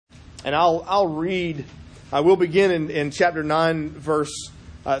And I'll read. I will begin in chapter 9, verse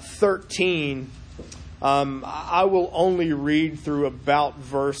 13. I will only read through about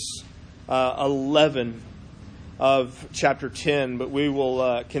verse 11 of chapter 10, but we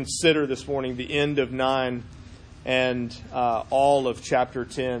will consider this morning the end of 9 and all of chapter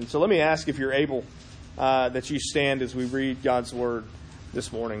 10. So let me ask, if you're able, that you stand as we read God's Word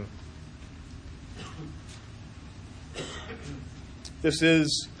this morning. This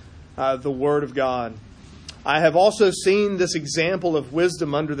is the Word of God. I have also seen this example of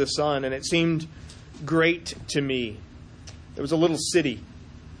wisdom under the sun, and it seemed great to me. There was a little city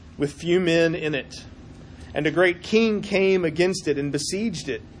with few men in it, and a great king came against it and besieged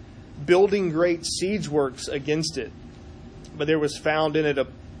it, building great siege works against it. But there was found in it a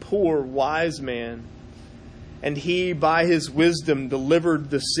poor wise man, and he by his wisdom delivered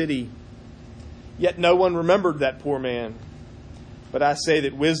the city. Yet no one remembered that poor man. But I say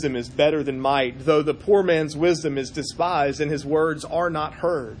that wisdom is better than might, though the poor man's wisdom is despised and his words are not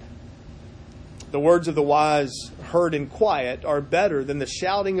heard. The words of the wise heard in quiet are better than the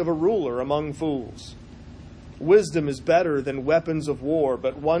shouting of a ruler among fools. Wisdom is better than weapons of war,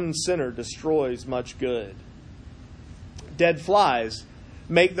 but one sinner destroys much good. Dead flies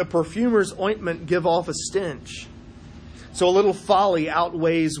make the perfumer's ointment give off a stench. So a little folly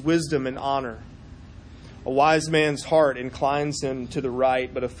outweighs wisdom and honor. A wise man's heart inclines him to the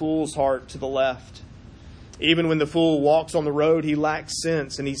right, but a fool's heart to the left. Even when the fool walks on the road, he lacks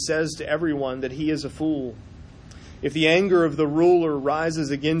sense, and he says to everyone that he is a fool. If the anger of the ruler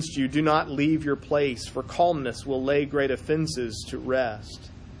rises against you, do not leave your place, for calmness will lay great offenses to rest.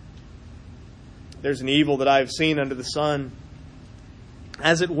 There's an evil that I have seen under the sun,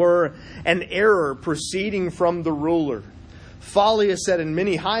 as it were, an error proceeding from the ruler. Folly is set in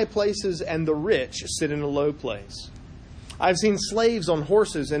many high places, and the rich sit in a low place. I've seen slaves on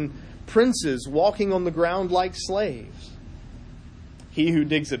horses and princes walking on the ground like slaves. He who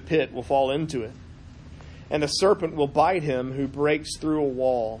digs a pit will fall into it, and a serpent will bite him who breaks through a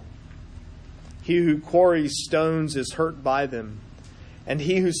wall. He who quarries stones is hurt by them, and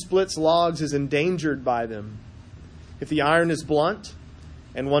he who splits logs is endangered by them. If the iron is blunt,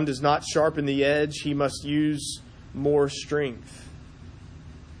 and one does not sharpen the edge, he must use more strength.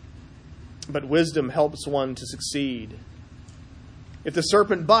 But wisdom helps one to succeed. If the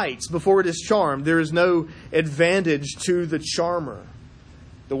serpent bites before it is charmed, there is no advantage to the charmer.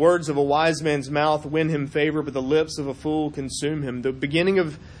 The words of a wise man's mouth win him favor, but the lips of a fool consume him. The beginning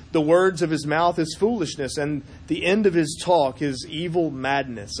of the words of his mouth is foolishness, and the end of his talk is evil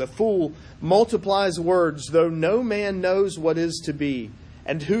madness. A fool multiplies words, though no man knows what is to be,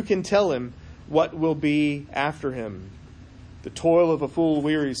 and who can tell him what will be after him? The toil of a fool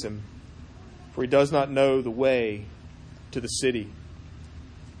wearies him, for he does not know the way to the city.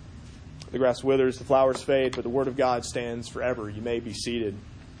 The grass withers, the flowers fade, but the word of God stands forever. You may be seated.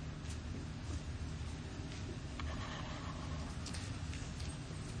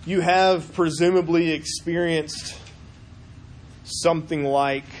 You have presumably experienced something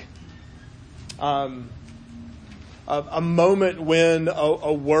like a moment when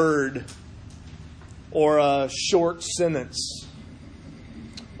a word or a short sentence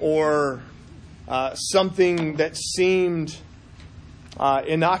or something that seemed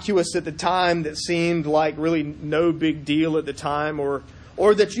innocuous at the time, that seemed like really no big deal at the time, or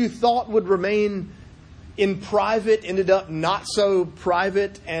that you thought would remain in private, ended up not so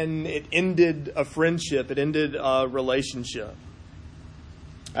private, and it ended a friendship, it ended a relationship.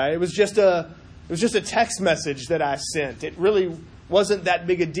 It was just a text message that I sent. It really wasn't that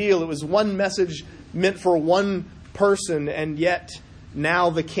big a deal. It was one message meant for one person, and yet now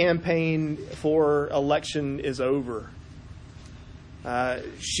the campaign for election is over.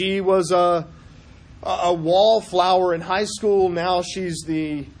 She was a wallflower in high school. Now she's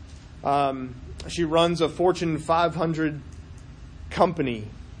she runs a Fortune 500 company.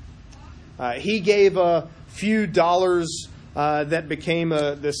 He gave a few dollars that became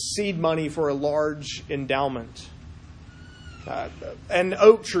the seed money for a large endowment. An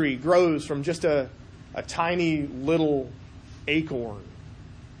oak tree grows from just a tiny little acorn.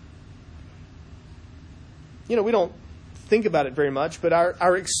 You know, we don't think about it very much, but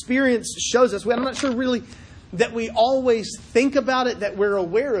our experience shows us, I'm not sure really that we always think about it, that we're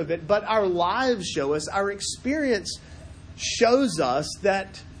aware of it, but our lives show us, our experience shows us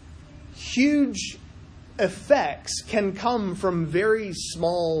that huge effects can come from very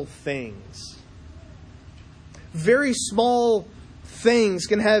small things. Very small things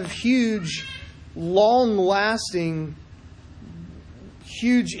can have huge, long-lasting,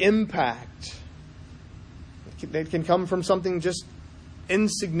 huge impact. It can come from something just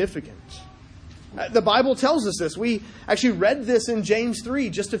insignificant. The Bible tells us this. We actually read this in James 3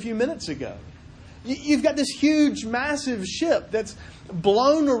 just a few minutes ago. You've got this huge, massive ship that's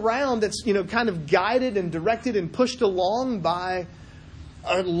blown around, that's, kind of guided and directed and pushed along by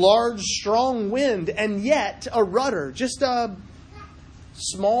a large, strong wind, and yet a rudder, just a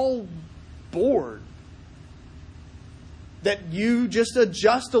small board that you just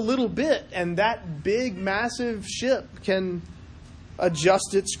adjust a little bit, and that big, massive ship can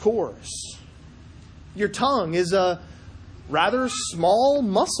adjust its course. Your tongue is a rather small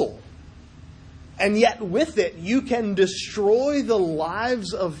muscle, and yet with it you can destroy the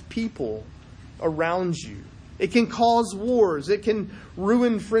lives of people around you. It can cause wars. It can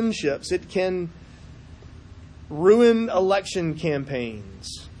ruin friendships. It can ruin election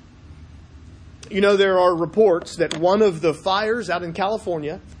campaigns. There are reports that one of the fires out in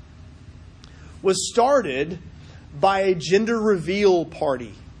California was started by a gender reveal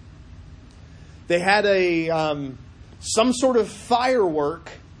party. They had some sort of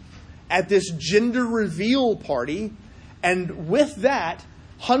firework at this gender reveal party, and with that,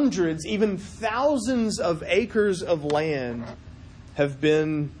 hundreds, even thousands of acres of land have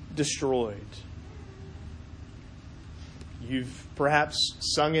been destroyed. You've perhaps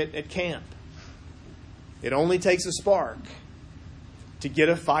sung it at camp. It only takes a spark to get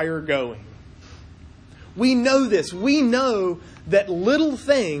a fire going. We know this. We know that little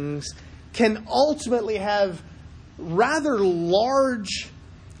things can ultimately have rather large,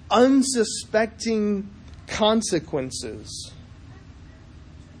 unsuspecting consequences.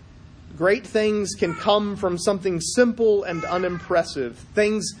 Great things can come from something simple and unimpressive.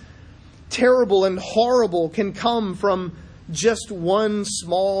 Things terrible and horrible can come from just one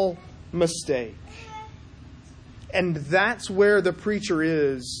small mistake. And that's where the preacher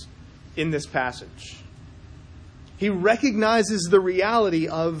is in this passage. He recognizes the reality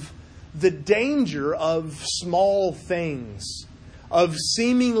of the danger of small things, of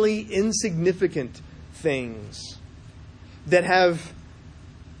seemingly insignificant things that have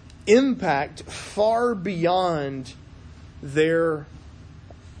impact far beyond their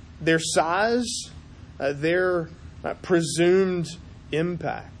size, their presumed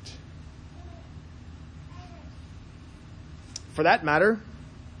impact. For that matter,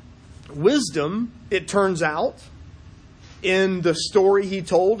 wisdom, it turns out, in the story he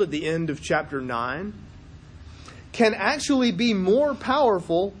told at the end of chapter 9, can actually be more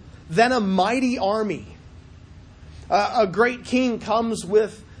powerful than a mighty army. A great king comes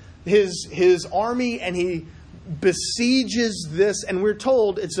with his army and he besieges this, and we're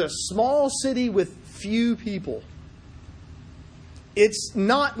told it's a small city with few people. It's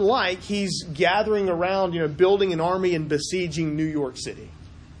not like he's gathering around, building an army and besieging New York City.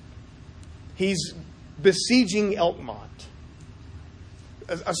 He's besieging Elkmont,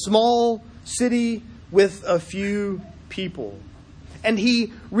 a small city with a few people. And he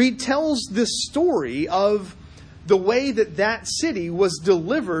retells this story of the way that city was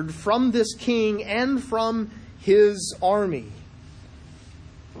delivered from this king and from his army.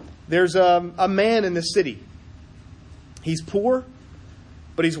 There's a man in the city. He's poor,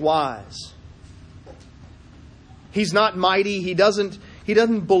 but he's wise. He's not mighty. He doesn't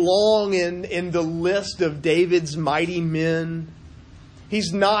belong in the list of David's mighty men.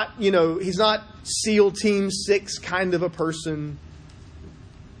 He's not SEAL Team 6 kind of a person.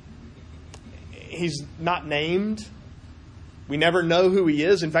 He's not named. We never know who he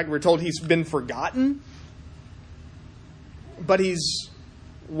is. In fact, we're told he's been forgotten. But he's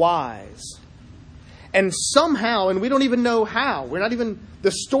wise. And somehow, and we don't even know how,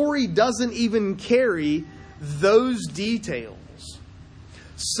 the story doesn't even carry those details.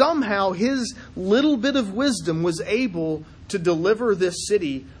 Somehow his little bit of wisdom was able to deliver this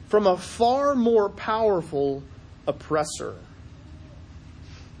city from a far more powerful oppressor.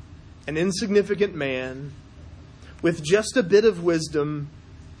 An insignificant man with just a bit of wisdom,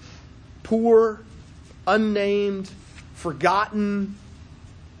 poor, unnamed, forgotten,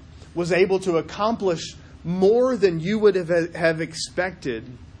 was able to accomplish more than you would have expected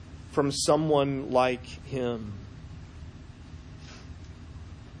from someone like him.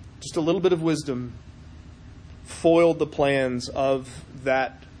 Just a little bit of wisdom foiled the plans of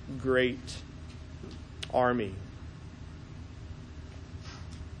that great army.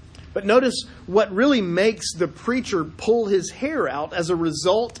 But notice what really makes the preacher pull his hair out as a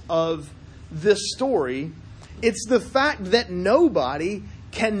result of this story. It's the fact that nobody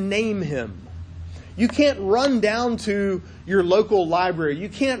can name him. You can't run down to your local library. You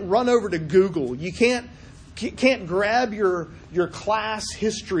can't run over to Google. You can't grab your class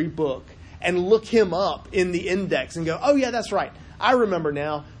history book and look him up in the index and go, oh yeah, that's right. I remember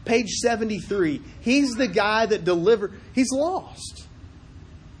now, page 73. He's the guy that delivered. He's lost.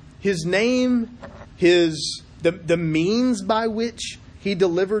 His name, the means by which he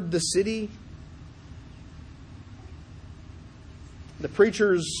delivered the city. The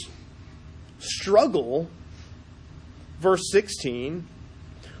preacher's struggle, verse 16.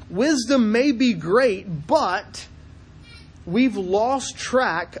 Wisdom may be great, but we've lost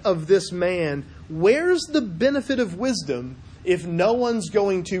track of this man. Where's the benefit of wisdom if no one's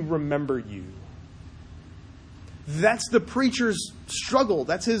going to remember you? That's the preacher's struggle.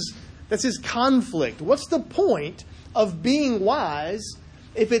 That's his conflict. What's the point of being wise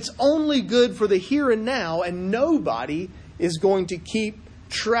if it's only good for the here and now and nobody is going to keep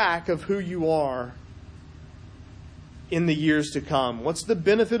track of who you are in the years to come? What's the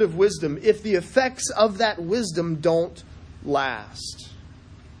benefit of wisdom if the effects of that wisdom don't last?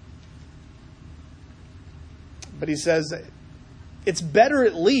 But he says it's better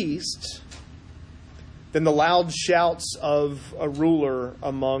at least than the loud shouts of a ruler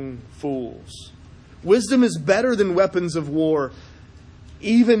among fools. Wisdom is better than weapons of war,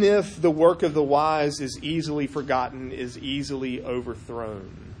 even if the work of the wise is easily forgotten, is easily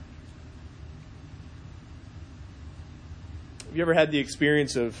overthrown. Have you ever had the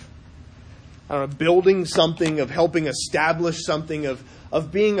experience of, building something, of helping establish something,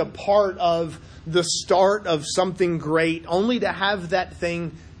 of being a part of the start of something great, only to have that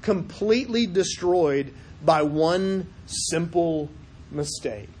thing completely destroyed by one simple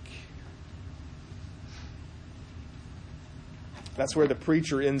mistake? That's where the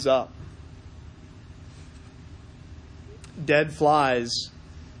preacher ends up. Dead flies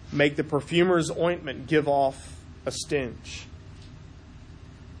make the perfumer's ointment give off a stench.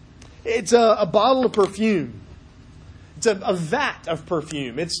 It's a bottle of perfume. It's a vat of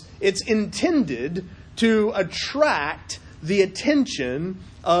perfume. It's intended to attract the attention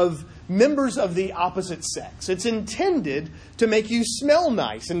of members of the opposite sex. It's intended to make you smell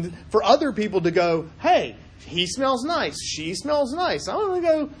nice and for other people to go, hey, he smells nice. She smells nice. I want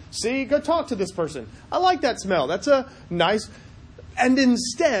to go talk to this person. I like that smell. That's a nice. And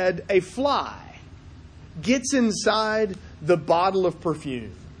instead, a fly gets inside the bottle of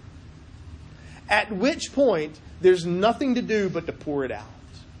perfume. At which point, there's nothing to do but to pour it out.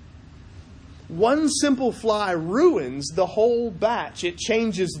 One simple fly ruins the whole batch. It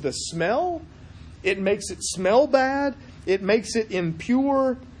changes the smell. It makes it smell bad. It makes it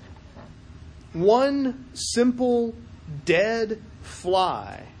impure. One simple dead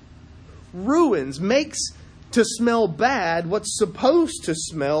fly makes to smell bad what's supposed to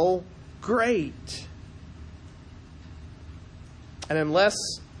smell great. And unless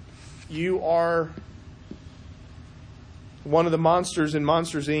you are one of the monsters in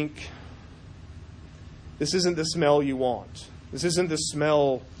Monsters, Inc., this isn't the smell you want. This isn't the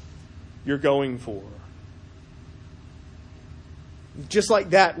smell you're going for. Just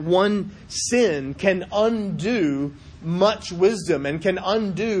like that, one sin can undo much wisdom and can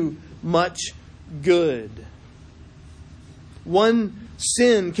undo much good. One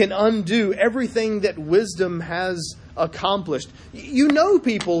sin can undo everything that wisdom has accomplished. You know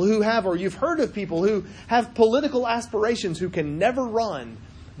people who have, or you've heard of people who have political aspirations who can never run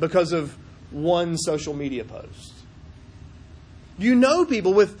because of one social media post. You know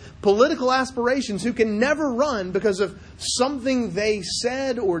people with political aspirations who can never run because of something they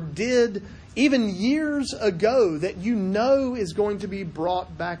said or did even years ago that you know is going to be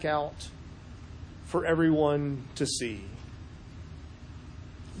brought back out for everyone to see.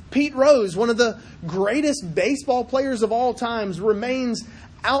 Pete Rose, one of the greatest baseball players of all times, remains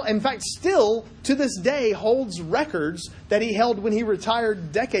out. In fact, still to this day holds records that he held when he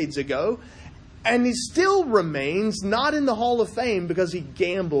retired decades ago. And he still remains not in the Hall of Fame because he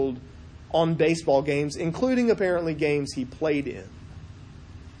gambled on baseball games, including apparently games he played in.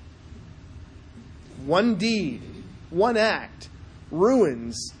 One deed, one act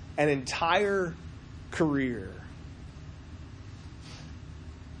ruins an entire career.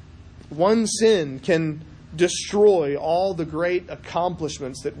 One sin can destroy all the great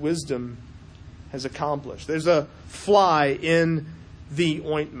accomplishments that wisdom has accomplished. There's a fly in the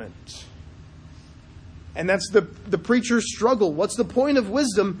ointment. And that's the preacher's struggle. What's the point of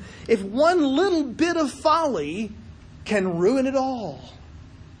wisdom if one little bit of folly can ruin it all?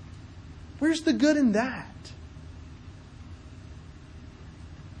 Where's the good in that?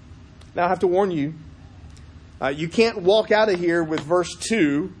 Now I have to warn you, you can't walk out of here with verse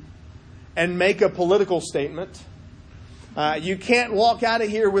 2 and make a political statement. You can't walk out of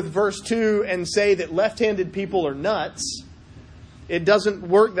here with verse 2 and say that left-handed people are nuts. It doesn't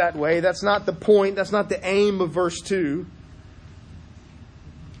work that way. That's not the point. That's not the aim of verse 2.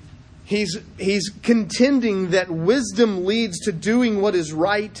 He's contending that wisdom leads to doing what is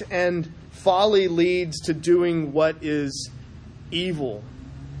right and folly leads to doing what is evil.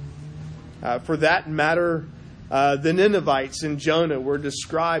 For that matter, the Ninevites in Jonah were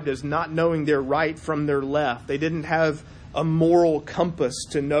described as not knowing their right from their left. They didn't have a moral compass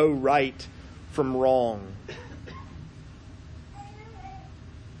to know right from wrong.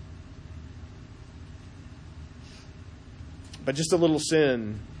 But just a little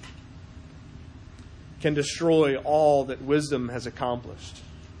sin can destroy all that wisdom has accomplished.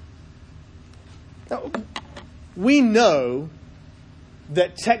 Now, we know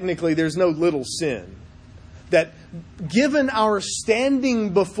that technically there's no little sin. That given our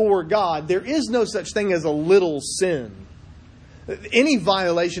standing before God, there is no such thing as a little sin. Any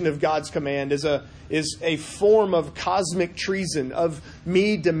violation of God's command is a form of cosmic treason, of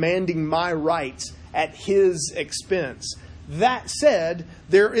me demanding my rights at His expense. That said,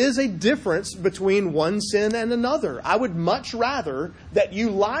 there is a difference between one sin and another. I would much rather that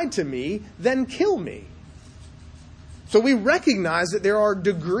you lie to me than kill me. So we recognize that there are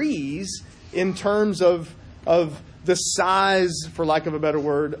degrees in terms of the size, for lack of a better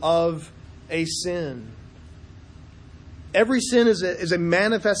word, of a sin. Every sin is a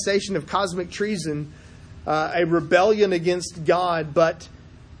manifestation of cosmic treason, a rebellion against God, but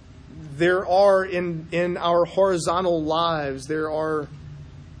there are in our horizontal lives, there are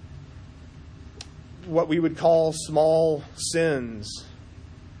what we would call small sins.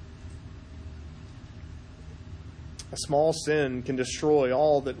 A small sin can destroy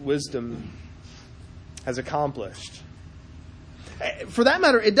all that wisdom has accomplished. For that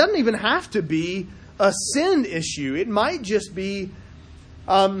matter, it doesn't even have to be a sin issue. It might just be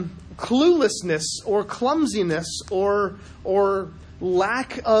cluelessness or clumsiness or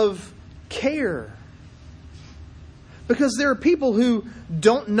lack of care. Because there are people who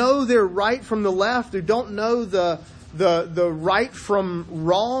don't know their right from the left, who don't know the right from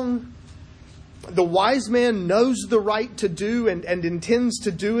wrong. The wise man knows the right to do and intends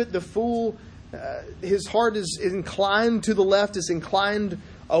to do it. The fool, his heart is inclined to the left, is inclined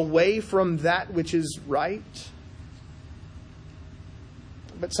away from that which is right.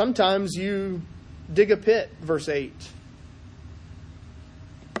 But sometimes you dig a pit, verse 8.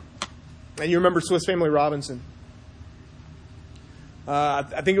 And you remember Swiss Family Robinson.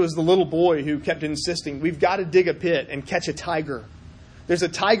 I think it was the little boy who kept insisting, we've got to dig a pit and catch a tiger. There's a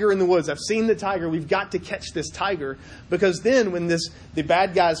tiger in the woods. I've seen the tiger. We've got to catch this tiger. Because then when the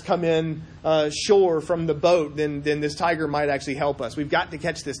bad guys come in shore from the boat, then this tiger might actually help us. We've got to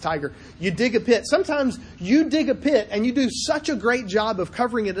catch this tiger. You dig a pit. Sometimes you dig a pit and you do such a great job of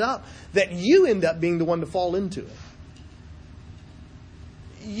covering it up that you end up being the one to fall into it.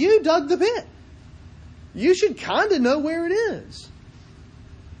 You dug the pit. You should kind of know where it is.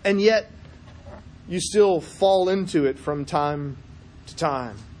 And yet, you still fall into it from time to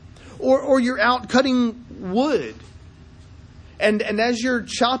time. Or you're out cutting wood. And as you're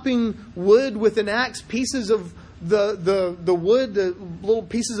chopping wood with an axe, pieces of the wood, the little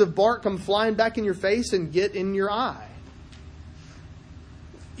pieces of bark come flying back in your face and get in your eye.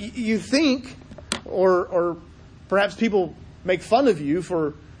 You think, or perhaps people make fun of you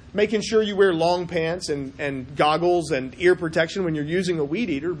for making sure you wear long pants and goggles and ear protection when you're using a weed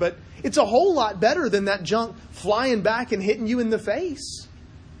eater, but it's a whole lot better than that junk flying back and hitting you in the face.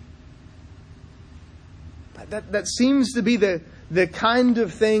 That seems to be the kind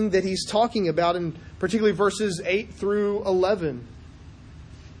of thing that he's talking about in particularly verses 8 through 11.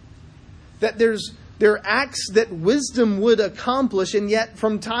 That there are acts that wisdom would accomplish, and yet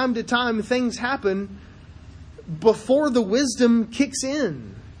from time to time things happen before the wisdom kicks in.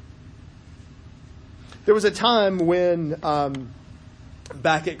 There was a time when,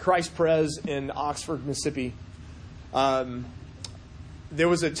 back at Christ Pres in Oxford, Mississippi, there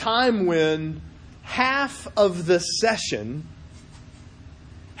was a time when half of the session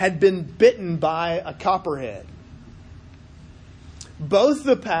had been bitten by a copperhead. Both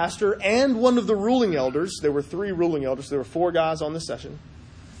the pastor and one of the ruling elders, there were 3 ruling elders, there were 4 guys on the session.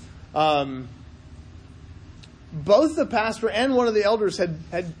 Both the pastor and one of the elders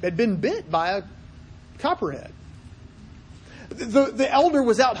had been bit by a copperhead. The elder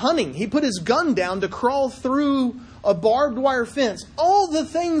was out hunting. He put his gun down to crawl through a barbed wire fence. All the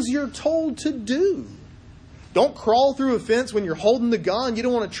things you're told to do. Don't crawl through a fence when you're holding the gun. You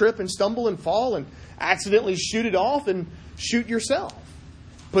don't want to trip and stumble and fall and accidentally shoot it off and shoot yourself.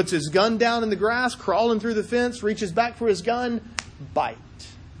 Puts his gun down in the grass, crawling through the fence, reaches back for his gun, bite.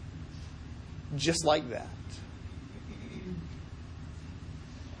 Just like that.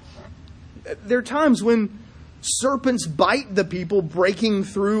 There are times when serpents bite the people breaking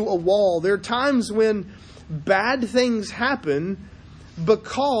through a wall. There are times when bad things happen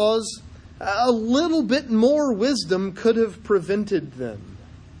because a little bit more wisdom could have prevented them.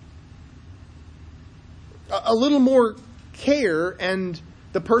 A little more care and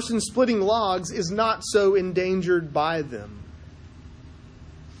the person splitting logs is not so endangered by them.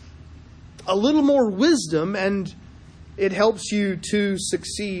 A little more wisdom and it helps you to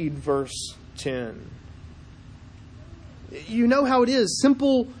succeed, verse 10. You know how it is.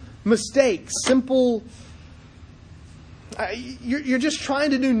 Simple mistakes, simple... You're just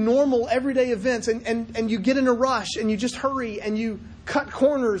trying to do normal everyday events and you get in a rush and you just hurry and you cut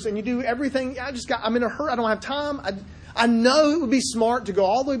corners and you do everything. I'm in a hurry. I don't have time. I know it would be smart to go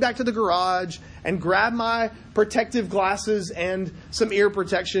all the way back to the garage and grab my protective glasses and some ear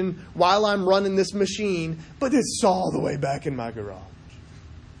protection while I'm running this machine, but it's all the way back in my garage.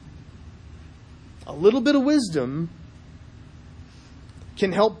 A little bit of wisdom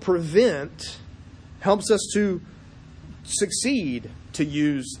can help helps us to succeed, to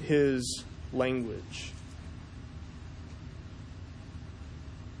use his language.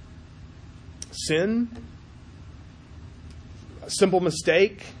 Sin, a simple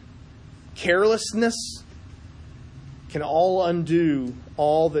mistake, carelessness can all undo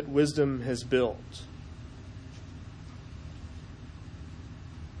all that wisdom has built.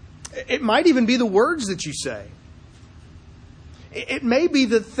 It might even be the words that you say. It may be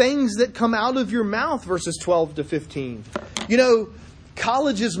the things that come out of your mouth, verses 12 to 15. You know,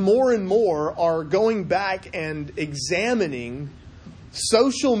 colleges more and more are going back and examining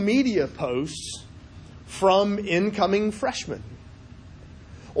social media posts from incoming freshmen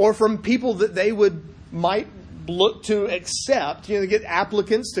or from people that they might look to accept. You know, they get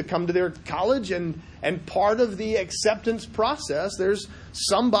applicants to come to their college, and part of the acceptance process, there's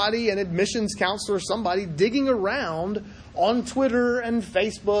somebody, an admissions counselor, somebody digging around on Twitter and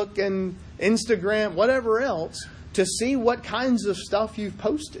Facebook and Instagram, whatever else, to see what kinds of stuff you've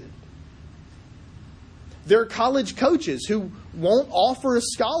posted. There are college coaches who won't offer a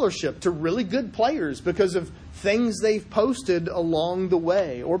scholarship to really good players because of things they've posted along the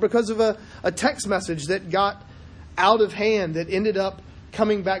way, or because of a text message that got out of hand that ended up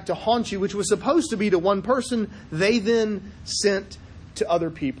coming back to haunt you, which was supposed to be to one person, they then sent to other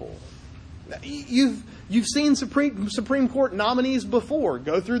people. You've seen Supreme Court nominees before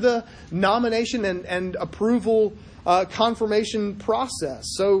go through the nomination and approval confirmation process.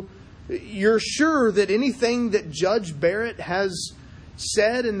 So you're sure that anything that Judge Barrett has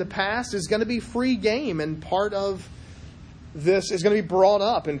said in the past is going to be free game, and part of this is going to be brought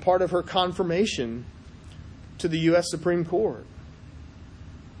up in part of her confirmation to the U.S. Supreme Court.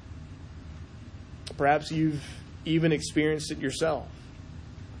 Perhaps you've even experienced it yourself.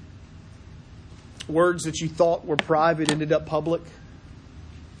 Words that you thought were private ended up public.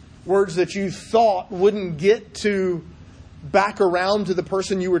 Words that you thought wouldn't get to back around to the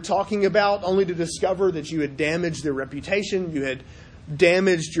person you were talking about, only to discover that you had damaged their reputation, you had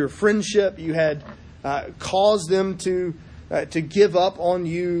damaged your friendship, you had caused them to give up on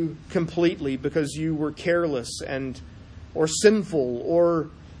you completely because you were careless or sinful or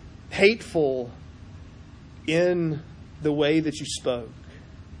hateful in the way that you spoke.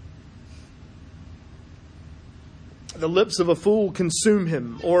 The lips of a fool consume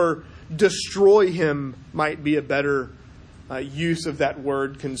him, or destroy him might be a better use of that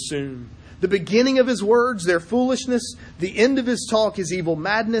word, consume. The beginning of his words, their foolishness. The end of his talk is evil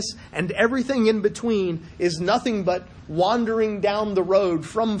madness. And everything in between is nothing but wandering down the road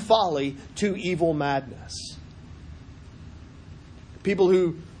from folly to evil madness. People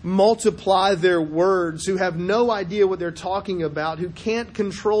who multiply their words, who have no idea what they're talking about, who can't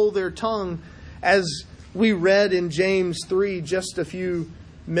control their tongue, as we read in James 3 just a few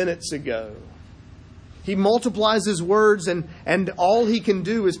minutes ago. He multiplies his words, and all he can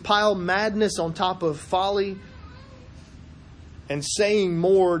do is pile madness on top of folly, and saying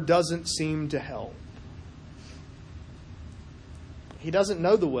more doesn't seem to help. He doesn't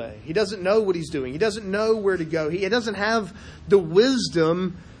know the way. He doesn't know what he's doing. He doesn't know where to go. He doesn't have the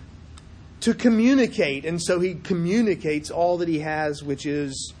wisdom to communicate, and so he communicates all that he has, which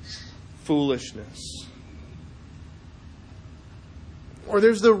is foolishness. Or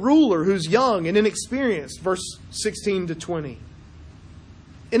there's the ruler who's young and inexperienced, verse 16 to 20.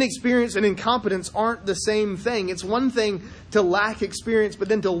 Inexperience and incompetence aren't the same thing. It's one thing to lack experience, but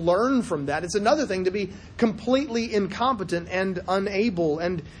then to learn from that. It's another thing to be completely incompetent and unable.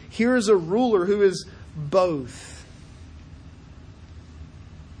 And here's a ruler who is both.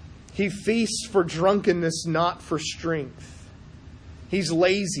 He feasts for drunkenness, not for strength. He's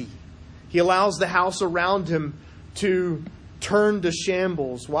lazy. He allows the house around him to turn to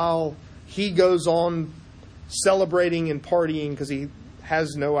shambles while he goes on celebrating and partying because he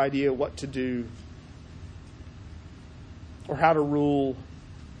has no idea what to do or how to rule,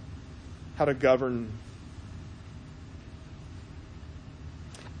 how to govern.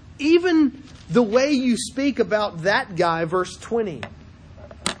 Even the way you speak about that guy, verse 20.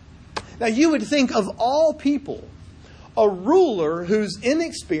 Now you would think of all people, a ruler who's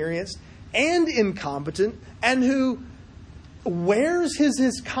inexperienced and incompetent and who wears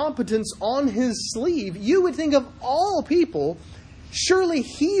his competence on his sleeve. You would think of all people, surely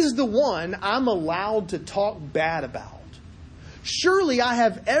he's the one I'm allowed to talk bad about. Surely I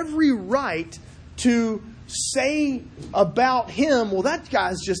have every right to say about him, well, that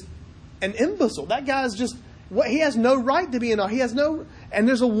guy's just an imbecile. That guy's just, he has no right to be he has no, and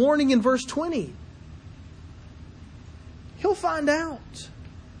there's a warning in verse 20. He'll find out.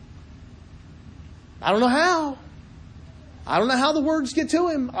 I don't know how. I don't know how the words get to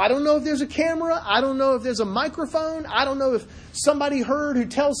him. I don't know if there's a camera. I don't know if there's a microphone. I don't know if somebody heard who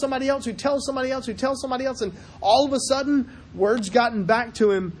tells somebody else, who tells somebody else, who tells somebody else. And all of a sudden, words gotten back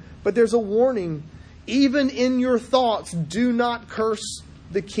to him. But there's a warning. Even in your thoughts, do not curse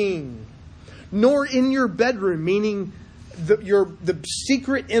the king. Nor in your bedroom, meaning the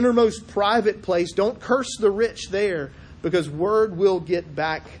secret, innermost, private place. Don't curse the rich there, because word will get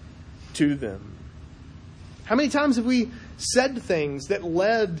back to them. How many times have we said things that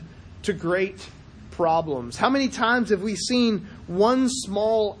led to great problems? How many times have we seen one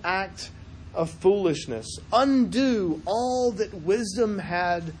small act of foolishness undo all that wisdom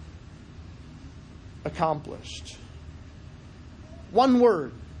had accomplished? One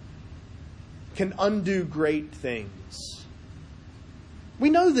word can undo great things. We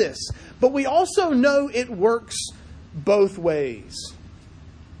know this, but we also know it works both ways.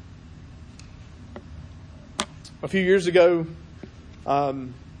 A few years ago,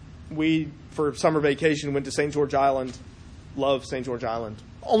 we, for summer vacation, went to St. George Island. Love St. George Island.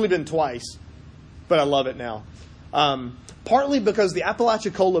 Only been twice, but I love it now. Partly because the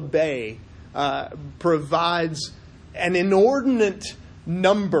Apalachicola Bay provides an inordinate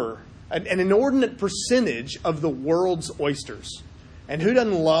number, an inordinate percentage of the world's oysters. And who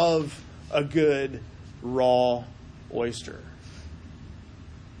doesn't love a good raw oyster?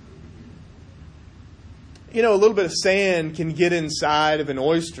 You know, a little bit of sand can get inside of an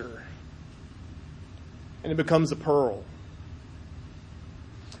oyster and it becomes a pearl.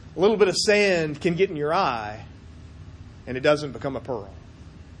 A little bit of sand can get in your eye and it doesn't become a pearl.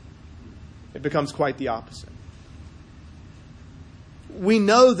 It becomes quite the opposite. We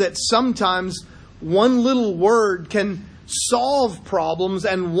know that sometimes one little word can solve problems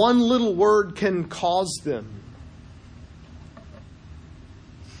and one little word can cause them.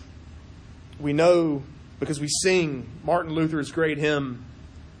 We know because we sing Martin Luther's great hymn,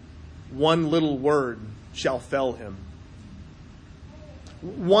 "One little word shall fell him."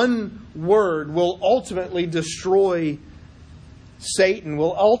 One word will ultimately destroy Satan,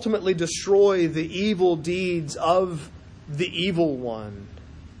 will ultimately destroy the evil deeds of the evil one.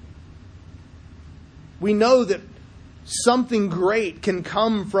 We know that something great can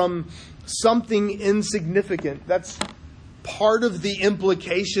come from something insignificant. That's part of the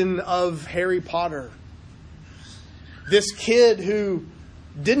implication of Harry Potter. This kid who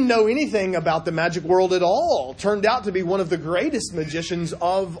didn't know anything about the magic world at all turned out to be one of the greatest magicians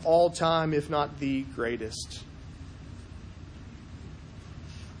of all time, if not the greatest.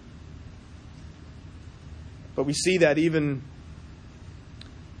 But we see that even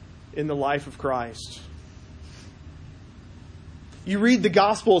in the life of Christ. You read the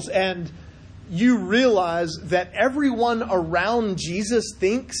Gospels and you realize that everyone around Jesus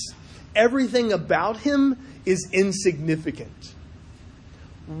thinks everything about him is insignificant.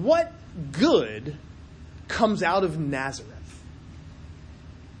 What good comes out of Nazareth?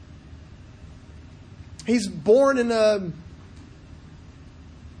 He's born in a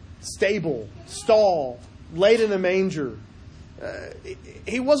stall, laid in a manger.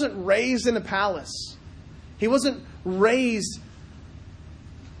 He wasn't raised in a palace. He wasn't raised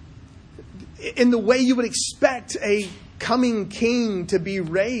in the way you would expect a coming king to be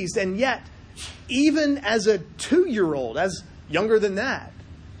raised. And yet, even as a 2-year-old, as younger than that,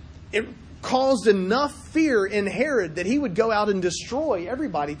 it caused enough fear in Herod that he would go out and destroy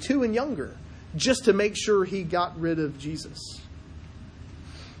everybody, 2 and younger, just to make sure he got rid of Jesus.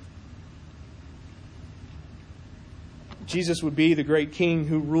 Jesus would be the great king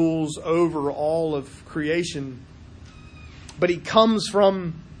who rules over all of creation. But he comes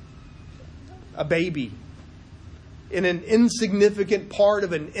from a baby. in an insignificant part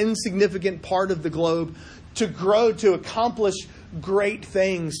of the globe to grow, to accomplish great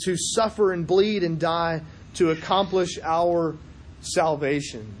things, to suffer and bleed and die, to accomplish our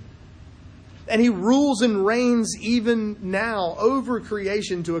salvation. And He rules and reigns even now over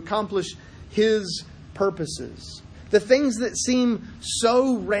creation to accomplish His purposes. The things that seem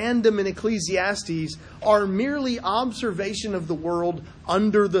so random in Ecclesiastes are merely observation of the world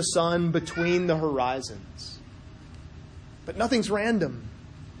under the sun between the horizons. But nothing's random.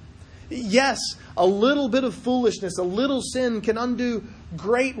 Yes, a little bit of foolishness, a little sin can undo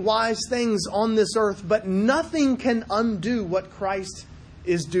great wise things on this earth, but nothing can undo what Christ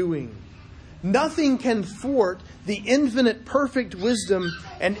is doing. Nothing can thwart the infinite perfect wisdom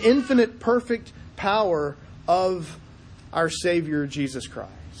and infinite perfect power of our Savior, Jesus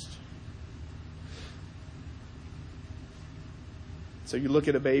Christ. So you look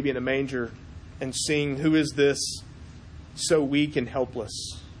at a baby in a manger and sing, "Who is this so weak and helpless?"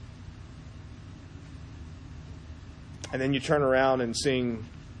 And then you turn around and sing,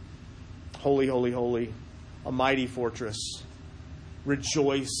 "Holy, holy, holy, a mighty fortress.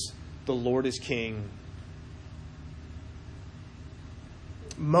 Rejoice, the Lord is King."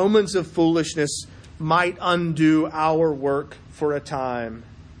 Moments of foolishness might undo our work for a time,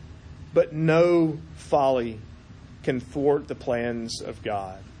 but no folly can thwart the plans of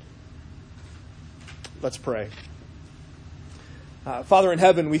God. Let's pray. Father in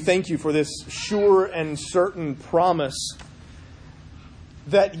heaven, we thank You for this sure and certain promise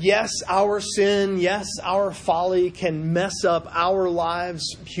that yes, our sin, yes, our folly can mess up our lives,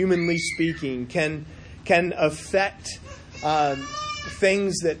 humanly speaking, can affect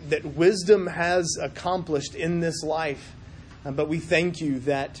things that wisdom has accomplished in this life. But we thank You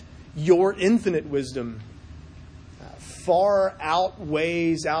that Your infinite wisdom far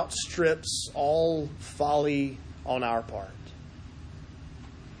outstrips all folly on our part.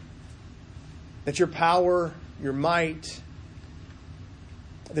 That Your power, Your might,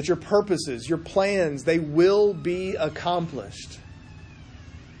 that Your purposes, Your plans, they will be accomplished.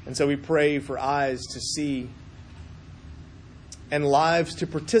 And so we pray for eyes to see and lives to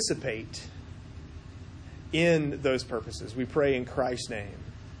participate in those purposes. We pray in Christ's name.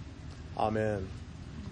 Amen.